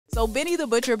So Benny the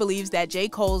Butcher believes that J.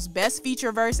 Cole's best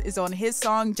feature verse is on his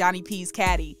song Johnny P's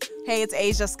Caddy. Hey, it's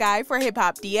Ashia Skye for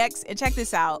HipHopDX, and check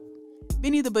this out.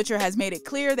 Benny the Butcher has made it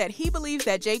clear that he believes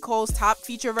that J. Cole's top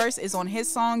feature verse is on his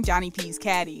song Johnny P's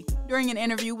Caddy. During an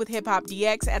interview with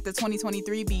HipHopDX at the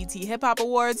 2023 BET Hip Hop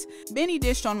Awards, Benny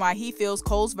dished on why he feels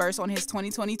Cole's verse on his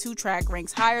 2022 track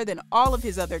ranks higher than all of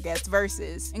his other guest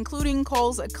verses, including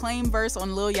Cole's acclaimed verse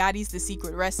on Lil Yachty's The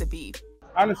Secret Recipe.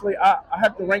 Honestly, I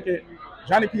have to rank it,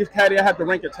 Johnny P's Caddy, I have to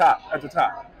rank it at the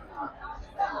top.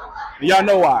 And y'all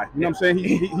know why. You know what I'm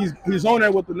saying? He's on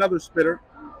there with another spitter.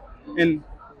 And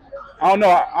I don't know.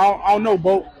 I don't know,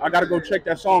 Bo. I got to go check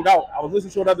that song out. I was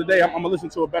listening to it the other day. I'm going to listen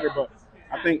to it better, but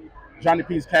I think Johnny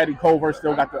P's Caddy Cole verse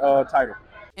still got the title.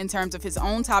 In terms of his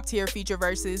own top-tier feature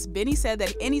verses, Benny said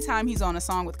that anytime he's on a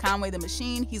song with Conway the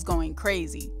Machine, he's going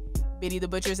crazy. Benny the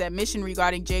Butcher's admission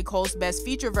regarding J. Cole's best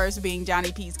feature verse being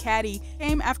Johnny P's Caddy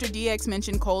came after DX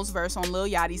mentioned Cole's verse on Lil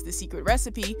Yachty's The Secret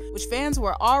Recipe, which fans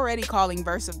were already calling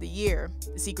Verse of the Year.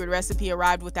 The Secret Recipe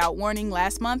arrived without warning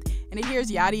last month, and it hears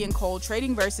Yachty and Cole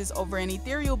trading verses over an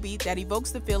ethereal beat that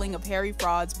evokes the feeling of Harry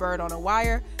Fraud's Bird on a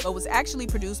Wire, but was actually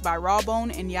produced by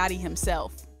Rawbone and Yachty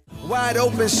himself. Wide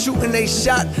open, shooting they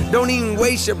shot, don't even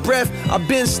waste your breath. I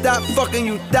been stopped fucking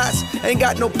you thoughts, ain't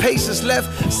got no patience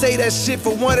left. Say that shit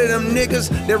for one of them niggas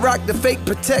that rock the fake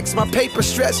protects. My paper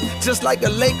stretch just like a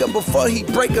Laker before he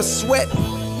break a sweat.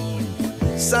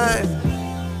 Sign,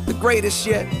 the greatest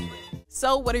yet.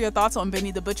 So what are your thoughts on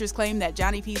Benny the Butcher's claim that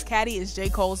Johnny P's Caddy is J.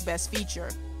 Cole's best feature?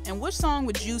 And which song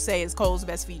would you say is Cole's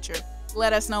best feature?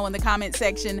 Let us know in the comment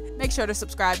section. Make sure to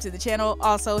subscribe to the channel.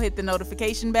 Also hit the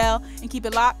notification bell and keep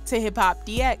it locked to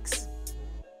HipHopDX.